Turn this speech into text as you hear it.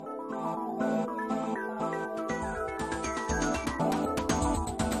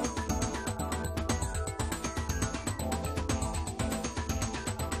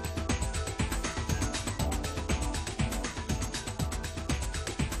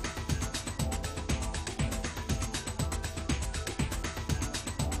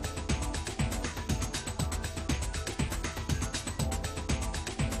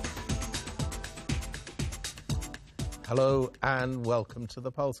Hello and welcome to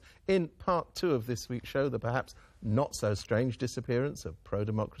The Pulse. In part 2 of this week's show, the perhaps not so strange disappearance of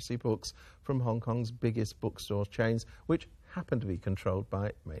pro-democracy books from Hong Kong's biggest bookstore chains, which happen to be controlled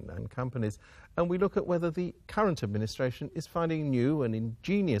by mainland companies. And we look at whether the current administration is finding new and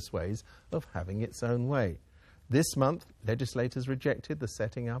ingenious ways of having its own way. This month, legislators rejected the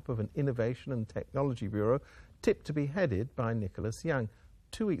setting up of an Innovation and Technology Bureau tipped to be headed by Nicholas Young.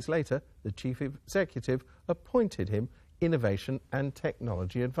 2 weeks later, the chief executive appointed him Innovation and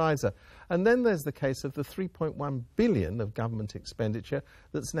Technology Advisor. And then there's the case of the $3.1 billion of government expenditure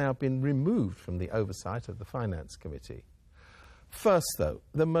that's now been removed from the oversight of the Finance Committee. First, though,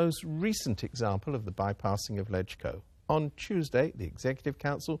 the most recent example of the bypassing of Legco. On Tuesday, the Executive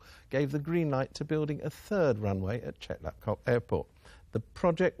Council gave the green light to building a third runway at Chek Lap Kok Airport. The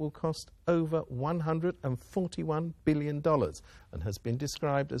project will cost over $141 billion and has been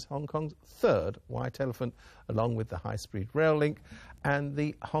described as Hong Kong's third white elephant, along with the high-speed rail link and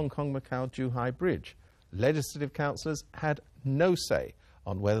the Hong Kong-Macau-Zhuhai Bridge. Legislative councillors had no say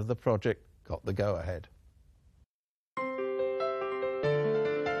on whether the project got the go-ahead.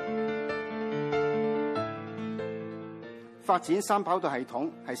 Phát展三跑道系統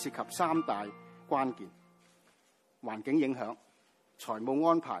係涉及三大關鍵：環境影響、財務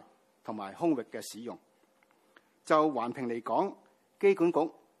安排同埋空域嘅使用。就環評嚟講，機管局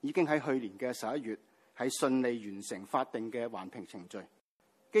已經喺去年嘅11月係順利完成法定嘅環評程序。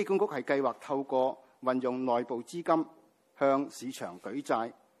機管局係計劃透過運用內部資金向市場舉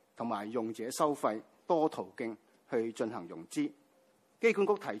債同埋用者收費多途徑去進行融資。機管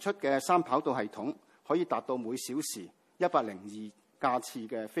局提出嘅三跑道系統可以達到每小時102架次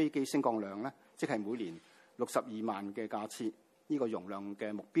嘅飛機升降量咧，即係每年62萬嘅架次呢個容量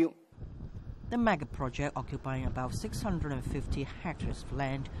嘅目標。The mega project, occupying about 650 hectares of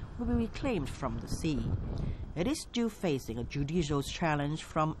land, will be reclaimed from the sea. It is still facing a judicial challenge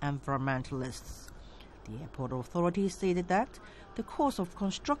from environmentalists. The airport authority stated that the cost of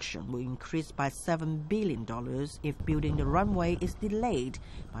construction will increase by $7 billion if building the runway is delayed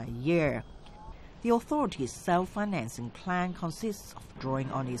by a year. The authority's self-financing plan consists of drawing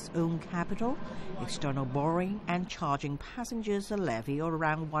on its own capital, external borrowing, and charging passengers a levy of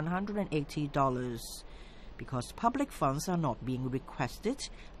around $180. Because public funds are not being requested,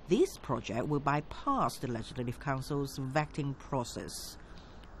 this project will bypass the Legislative Council's vetting process.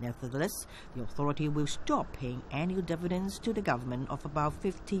 Nevertheless, the authority will stop paying annual dividends to the government of about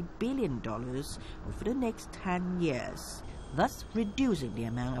 $50 billion over the next 10 years. Thus reducing the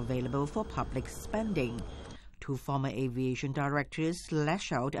amount available for public spending. Two former aviation directors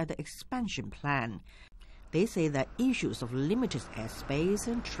lash out at the expansion plan. They say that issues of limited airspace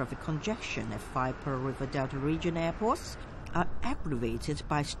and traffic congestion at 5 Pearl River Delta region airports are aggravated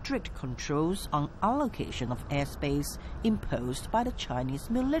by strict controls on allocation of airspace imposed by the Chinese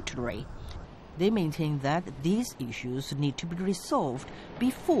military. They maintain that these issues need to be resolved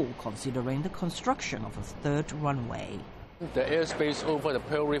before considering the construction of a third runway. The airspace over the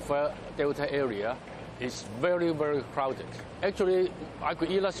Pearl River Delta area is very, very crowded. Actually, I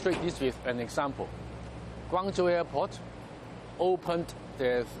could illustrate this with an example. Guangzhou Airport opened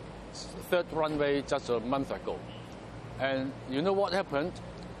their third runway just a month ago. And you know what happened?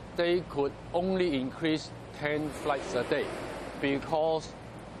 They could only increase 10 flights a day because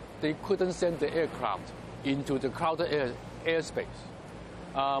they couldn't send the aircraft into the crowded airspace.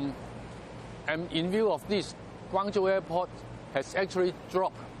 And in view of this, Guangzhou Airport has actually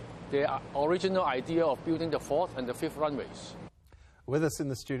dropped their original idea of building the fourth and the fifth runways. With us in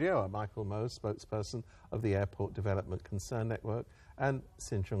the studio are Michael Moe, spokesperson of the Airport Development Concern Network, and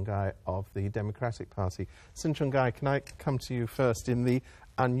Chung-kai of the Democratic Party. Chung-kai, can I come to you first in the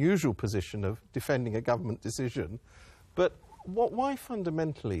unusual position of defending a government decision? But why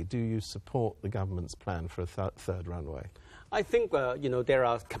fundamentally do you support the government's plan for a third runway? I think, there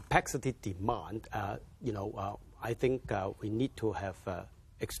are capacity demand. I think we need to have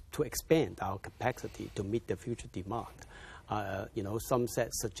to expand our capacity to meet the future demand. Some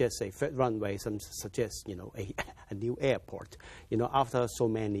suggest a third runway, some suggest, a new airport. After so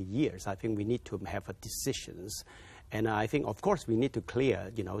many years, I think we need to have decisions. And I think, of course, we need to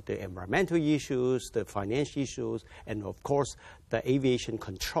clear, the environmental issues, the financial issues, and, of course, the aviation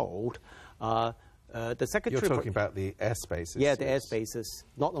control. The Secretary... You're talking about the airspaces? Yeah, the airspaces,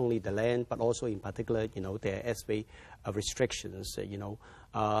 not only the land, but also in particular, the airspace restrictions,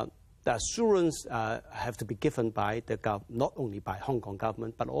 the assurance have to be given by the not only by Hong Kong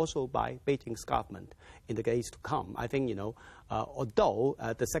government, but also by Beijing's government in the days to come. I think, although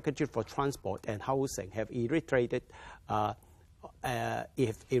the Secretary for Transport and Housing have reiterated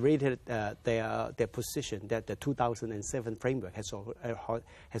if it rated their position that the 2007 framework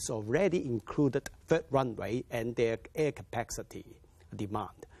has already included third runway and their air capacity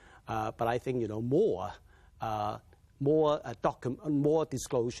demand. But I think more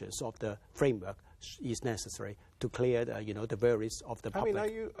disclosures of the framework is necessary to clear the worries of the public. I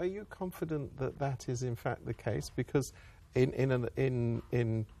mean, are you confident that that is in fact the case? Because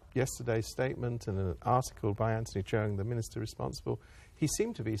in yesterday's statement and an article by Anthony Chung, the minister responsible, he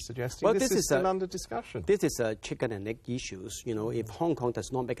seemed to be suggesting this is still under discussion. This is a chicken and egg issues. If Hong Kong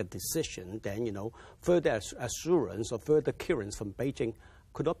does not make a decision, then further assurance or further clearance from Beijing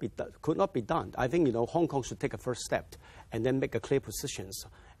could not be done. I think Hong Kong should take a first step and then make a clear positions.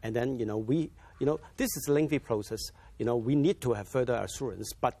 And then this is a lengthy process. We need to have further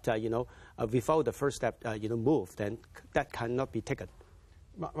assurance. But without the first step move, then that cannot be taken.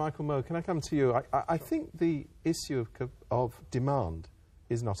 Michael Moe, can I come to you? I think the issue of demand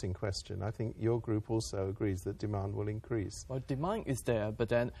is not in question. I think your group also agrees that demand will increase. Well, demand is there, but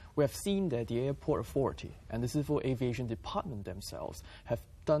then we have seen that the airport authority and the civil aviation department themselves have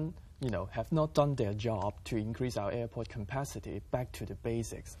not done their job to increase our airport capacity back to the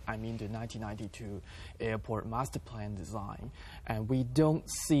basics. I mean the 1992 airport master plan design. And we don't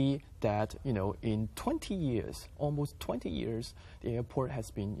see that, in 20 years, almost 20 years, the airport has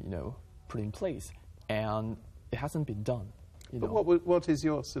been, put in place. And it hasn't been done. But what is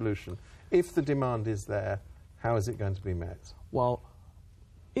your solution? If the demand is there, how is it going to be met? Well,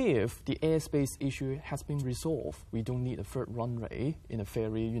 if the airspace issue has been resolved, we don't need a third runway in a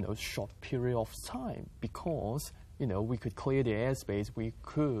very, short period of time because, we could clear the airspace, we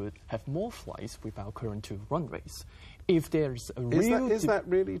could have more flights with our current 2 runways. If there's a Is that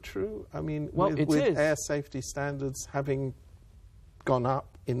really true? I mean, well, with air safety standards having gone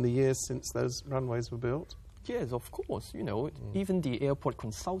up in the years since those runways were built? Yes, of course. Even the airport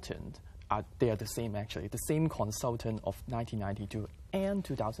consultant, they are the same actually, the same consultant of 1992 and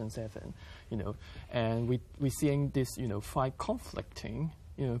 2007, and we're seeing this, 5 conflicting,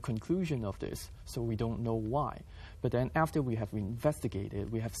 conclusion of this, so we don't know why. But then after we have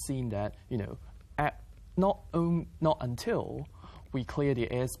investigated, we have seen that, not until we clear the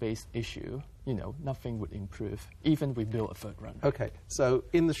airspace issue, nothing would improve, even we build a third runway. Okay, so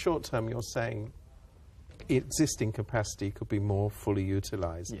in the short term, you're saying existing capacity could be more fully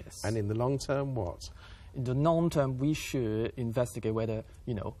utilised. Yes. And in the long term, what? In the long term, we should investigate whether,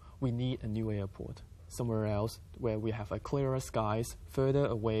 we need a new airport somewhere else where we have a clearer skies further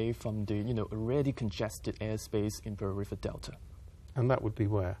away from the, already congested airspace in Pearl River Delta. And that would be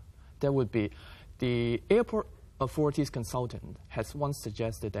where? That would be the airport authorities consultant has once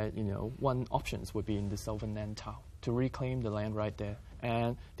suggested that, one options would be in the southern Lantau to reclaim the land right there.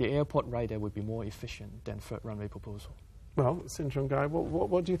 And the airport right there would be more efficient than third runway proposal. Well, Chung-kai,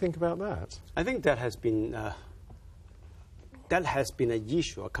 what do you think about that? I think that has been an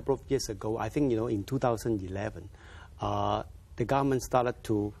issue a couple of years ago. I think in 2011, the government started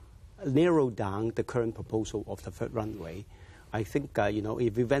to narrow down the current proposal of the third runway. I think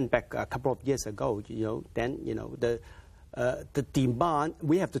if we went back a couple of years ago, then the demand,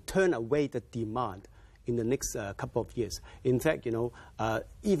 we have to turn away the demand in the next couple of years. In fact,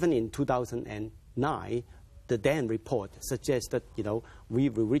 even in 2009, the then report suggests that we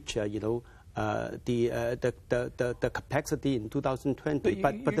will reach the capacity in 2020.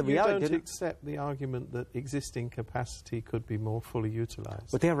 But the reality, you don't accept the argument that existing capacity could be more fully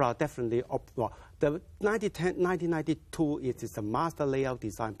utilised. But there are definitely the 1992 is a master layout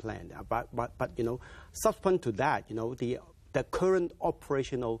design plan. But subsequent to that, the current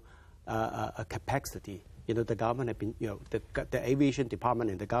operational capacity. The government have been, the aviation department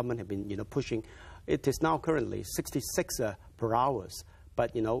and the government have been, pushing. It is now currently 66 per hour,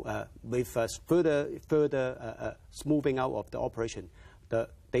 but with further smoothing out of the operation,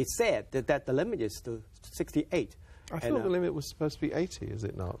 they said that the limit is to 68. I thought the limit was supposed to be 80, is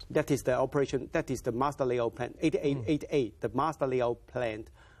it not? That is the operation. That is the master layout plan. 88. The master layout plan,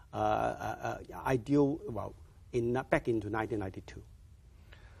 ideal. Well, back into 1992.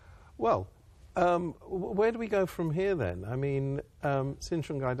 Well, where do we go from here then? I mean,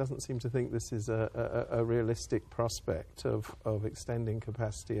 Chung-kai doesn't seem to think this is a realistic prospect of extending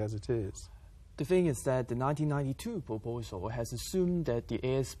capacity as it is. The thing is that the 1992 proposal has assumed that the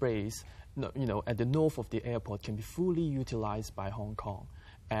airspace, at the north of the airport can be fully utilized by Hong Kong.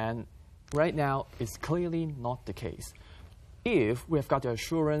 And right now, it's clearly not the case. If we have got the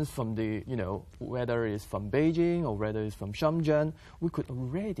assurance from the, whether it's from Beijing or whether it's from Shenzhen, we could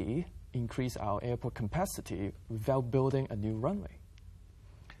already increase our airport capacity without building a new runway.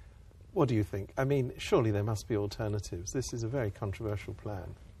 What do you think? I mean, surely there must be alternatives. This is a very controversial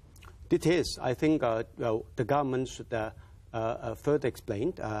plan. It is. I think well, the government should further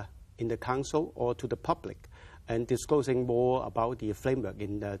explain in the council or to the public and disclosing more about the framework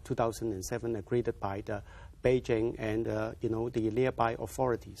in 2007 agreed by the Beijing and the nearby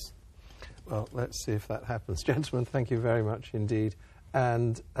authorities. Well, let's see if that happens. Gentlemen, thank you very much indeed.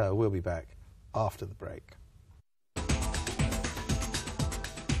 And we'll be back after the break.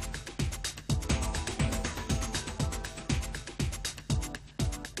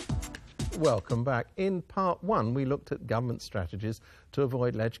 Welcome back. In part one, we looked at government strategies to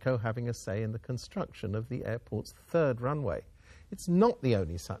avoid Legco having a say in the construction of the airport's third runway. It's not the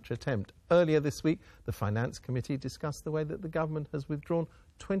only such attempt. Earlier this week, the Finance Committee discussed the way that the government has withdrawn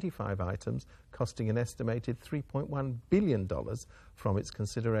 25 items costing an estimated $3.1 billion from its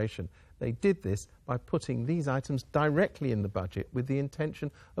consideration. They did this by putting these items directly in the budget with the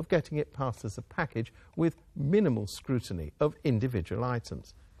intention of getting it passed as a package with minimal scrutiny of individual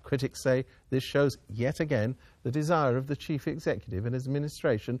items. Critics say this shows yet again the desire of the chief executive and his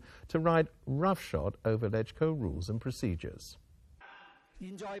administration to ride roughshod over Legco rules and procedures.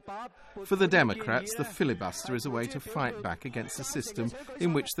 For the Democrats, the filibuster is a way to fight back against a system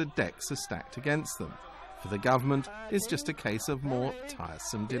in which the decks are stacked against them. For the government, it's just a case of more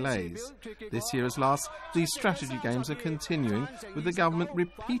tiresome delays. This year as last, these strategy games are continuing, with the government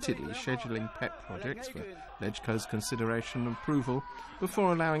repeatedly scheduling pet projects for Legco's consideration and approval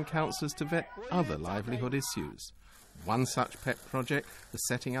before allowing councillors to vet other livelihood issues. One such pet project, the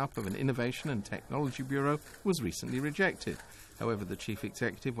setting up of an Innovation and Technology Bureau, was recently rejected. However, the chief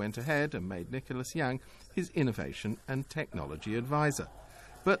executive went ahead and made Nicholas Young his Innovation and Technology advisor.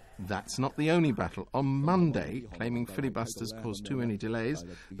 But that's not the only battle. On Monday, claiming filibusters caused too many delays,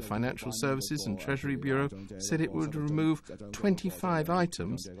 the Financial Services and Treasury Bureau said it would remove 25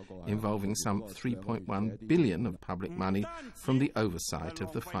 items involving some $3.1 billion of public money from the oversight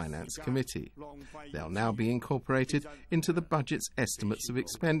of the Finance Committee. They'll now be incorporated into the budget's estimates of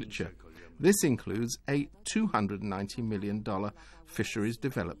expenditure. This includes a $290 million Fisheries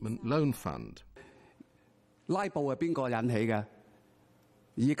Development Loan Fund. 拉布係邊個引起嘅？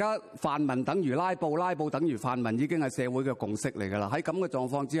而家泛民等於拉布，拉布等於泛民已經係社會嘅共識嚟㗎啦。喺咁嘅狀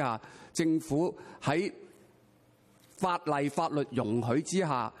況之下，政府喺法律容許之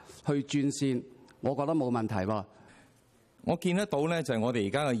下去轉線，我覺得冇問題喎。我見得到咧，就係我哋而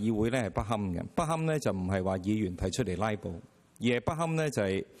家嘅議會咧係不堪嘅。不堪咧就唔係話議員提出嚟拉布，而係不堪咧就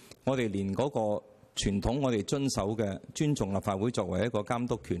係我哋連嗰個傳統我哋遵守嘅尊重立法會作為一個監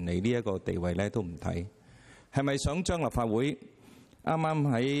督權利呢一個地位咧都唔睇。係咪想將立法會啱啱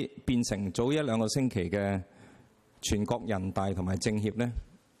喺變成早1-2個星期嘅全國人大同埋政協呢？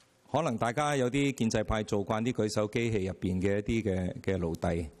可能大家有啲建制派做慣啲舉手機器入邊嘅一啲嘅奴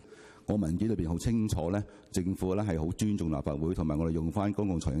隸。我文件裏邊好清楚咧，政府咧係好尊重立法會，同埋我哋用翻公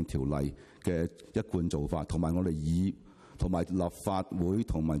共財政條例嘅一貫做法，同埋我哋同埋立法會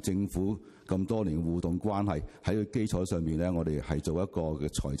同埋政府咁多年互動關係喺個基礎上面咧，我哋係做一個嘅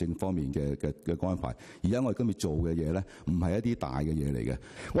財政方面嘅安排。而家我哋今日做嘅嘢咧，唔係一啲大嘅嘢嚟嘅。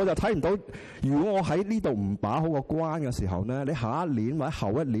我就睇唔到，如果我喺呢度唔把好個關嘅時候咧，你下一年或者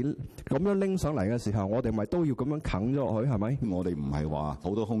後一年咁樣拎上嚟嘅時候，我哋咪都要咁樣啃咗落去，係咪？我哋唔係話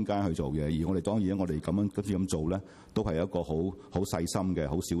好多空間去做嘢，而我哋當然我哋今次咁做咧，都係一個好細心嘅、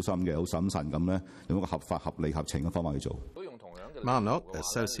好小心嘅、好審慎咁咧，用一個合法、合理、合情嘅方法去做。Marnock,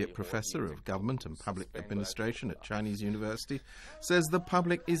 Associate Professor of Government and Public Administration at Chinese University, says the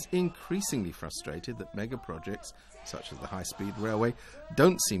public is increasingly frustrated that mega projects, such as the high-speed railway,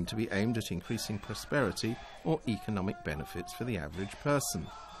 don't seem to be aimed at increasing prosperity or economic benefits for the average person.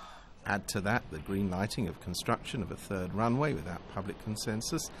 Add to that the green lighting of construction of a third runway without public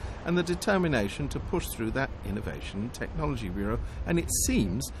consensus and the determination to push through that Innovation and Technology Bureau, and it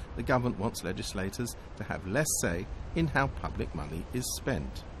seems the government wants legislators to have less say in how public money is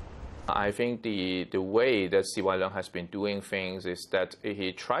spent. I think the way that CY Leung has been doing things is that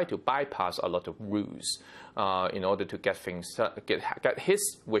he tried to bypass a lot of rules in order to get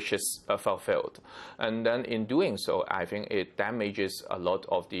his wishes fulfilled. And then in doing so, I think it damages a lot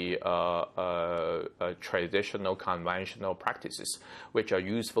of the traditional, conventional practices, which are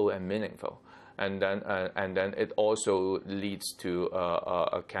useful and meaningful. And then it also leads to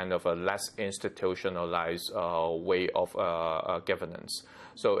a kind of a less institutionalized way of governance.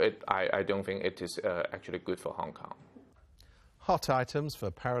 So I don't think it is actually good for Hong Kong. Hot items for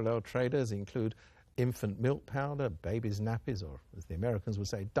parallel traders include infant milk powder, babies' nappies, or as the Americans would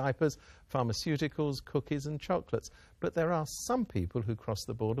say, diapers, pharmaceuticals, cookies and chocolates. But there are some people who cross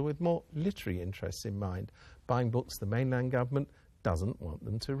the border with more literary interests in mind, buying books the mainland government doesn't want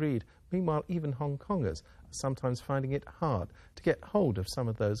them to read. Meanwhile, even Hong Kongers are sometimes finding it hard to get hold of some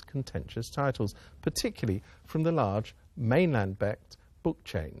of those contentious titles, particularly from the large mainland-backed book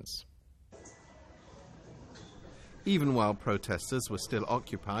chains. Even while protesters were still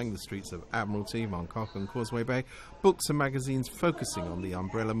occupying the streets of Admiralty, Mongkok and Causeway Bay, books and magazines focusing on the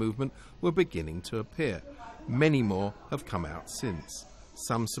umbrella movement were beginning to appear. Many more have come out since.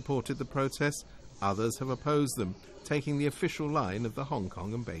 Some supported the protests, others have opposed them, taking the official line of the Hong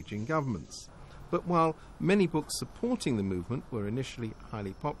Kong and Beijing governments. But while many books supporting the movement were initially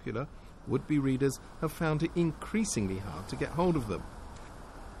highly popular, would-be readers have found it increasingly hard to get hold of them.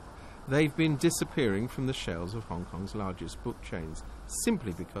 They've been disappearing from the shelves of Hong Kong's largest book chains,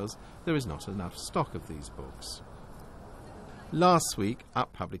 simply because there is not enough stock of these books. Last week,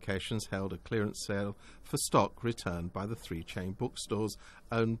 Up Publications held a clearance sale for stock returned by the 3 chain bookstores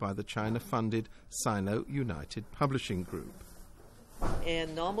owned by the China-funded Sino-United Publishing Group.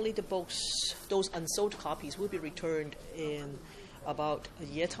 And normally the books, those unsold copies, will be returned in about a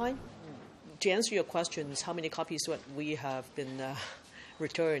year time. To answer your questions, how many copies we have been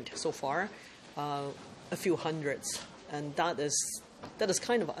returned so far? A few hundreds, and that is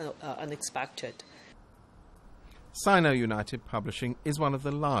kind of unexpected. Sino-United Publishing is one of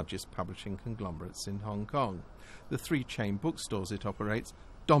the largest publishing conglomerates in Hong Kong. The 3 chain bookstores it operates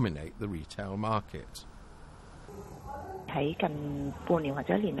dominate the retail market. 喺近半年或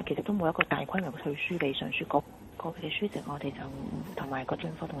者一年其實都冇一個大規模嘅退書理上書個別嘅書籍，我哋就同埋個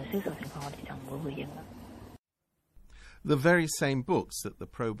進貨同銷售情況，我哋就唔會回應啦。The very same books that the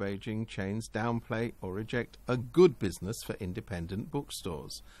pro-Beijing chains downplay or reject are good business for independent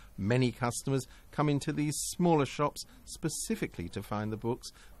bookstores. Many customers come into these smaller shops specifically to find the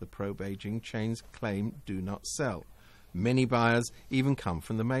books the pro-Beijing chains claim do not sell. Many buyers even come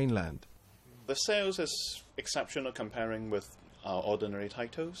from the mainland. The sales is exceptional comparing with our ordinary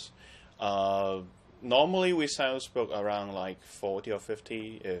titles. Normally we sell books around like 40 or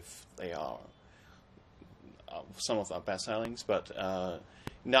 50 if they are some of our best sellings, but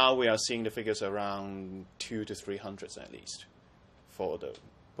now we are seeing the figures around 200 to 300 at least for the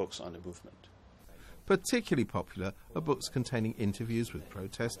books on the movement. Particularly popular are books containing interviews with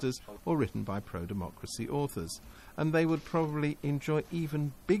protesters or written by pro-democracy authors, and they would probably enjoy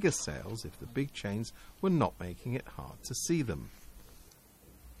even bigger sales if the big chains were not making it hard to see them.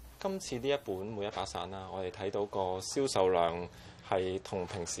 今次呢一本每一把傘啦，我哋睇到個銷售量係同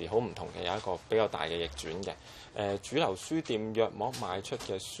平時好唔同嘅，有一個比較大嘅逆轉嘅。主流書店約莫賣出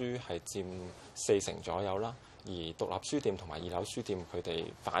嘅書係佔40%左右啦，而獨立書店同埋二樓書店佢哋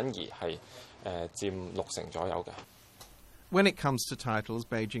反而係佔60%左右嘅。When it comes to titles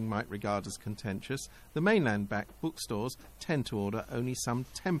Beijing might regard as contentious, the mainland-backed bookstores tend to order only some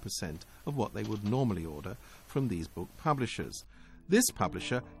 10% of what they would normally order from these book publishers. This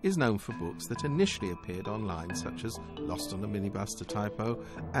publisher is known for books that initially appeared online, such as Lost on a Minibus to Typo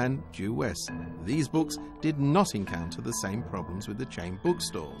and Due West. These books did not encounter the same problems with the chain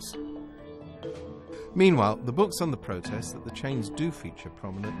bookstores. Meanwhile, the books on the protest that the chains do feature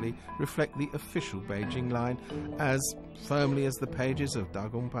prominently reflect the official Beijing line as firmly as the pages of Da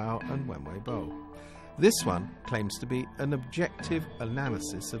Gong Pao and Wen Wei Bo. This one claims to be an objective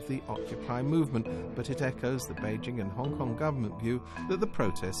analysis of the Occupy movement, but it echoes the Beijing and Hong Kong government view that the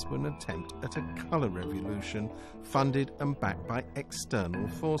protests were an attempt at a colour revolution funded and backed by external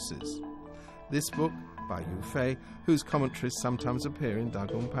forces. This book, by Yu Fei, whose commentaries sometimes appear in Da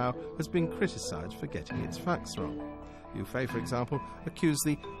Gong Pao, has been criticised for getting its facts wrong. Yu Fei, for example, accused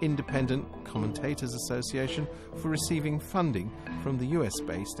the Independent Commentators Association for receiving funding from the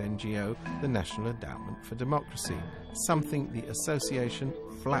US-based NGO, the National Endowment for Democracy, something the association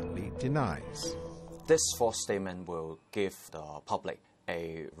flatly denies. This false statement will give the public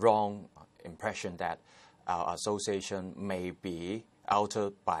a wrong impression that our association may be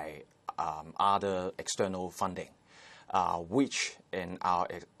altered by other external funding, which in our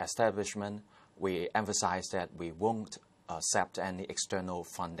establishment we emphasize that we won't accept any external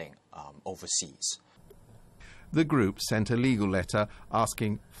funding overseas. The group sent a legal letter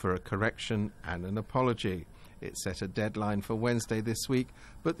asking for a correction and an apology. It set a deadline for Wednesday this week,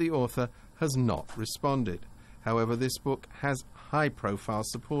 but the author has not responded. However, this book has high-profile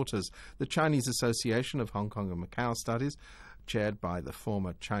supporters. The Chinese Association of Hong Kong and Macau Studies, chaired by the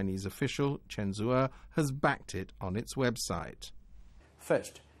former Chinese official Chen Zu'er, has backed it on its website.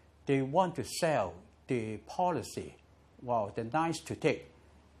 First, they want to sell the policy, the lines to take,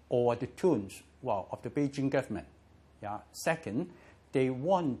 or the tunes, of the Beijing government. Yeah. Second, they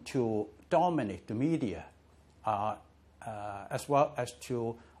want to dominate the media, as well as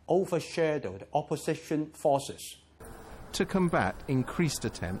to overshadow the opposition forces. To combat increased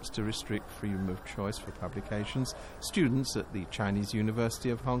attempts to restrict freedom of choice for publications, students at the Chinese University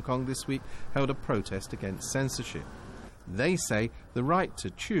of Hong Kong this week held a protest against censorship. They say the right to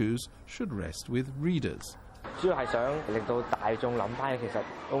choose should rest with readers. 主要係想令到大眾諗翻，其實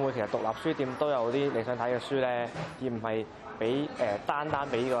會唔會其實獨立書店都有啲你想睇嘅書咧，而唔係俾單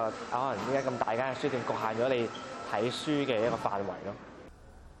俾個可能依家咁大間嘅書店局限咗你睇書嘅一個範圍咯。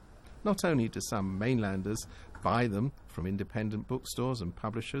Not only do some mainlanders buy them from independent bookstores and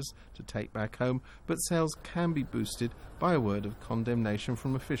publishers to take back home, but sales can be boosted by a word of condemnation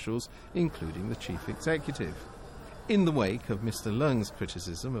from officials, including the chief executive. In the wake of Mr. Leung's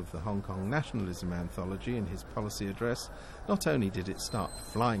criticism of the Hong Kong nationalism anthology in his policy address, not only did it start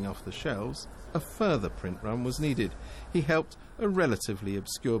flying off the shelves, a further print run was needed. He helped a relatively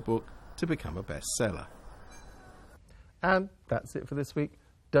obscure book to become a bestseller. And that's it for this week.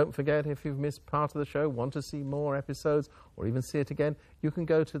 Don't forget, if you've missed part of the show, want to see more episodes, or even see it again, you can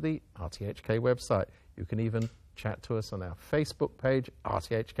go to the RTHK website. You can even chat to us on our Facebook page,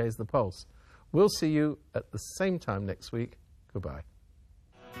 RTHK's The Pulse. We'll see you at the same time next week. Goodbye.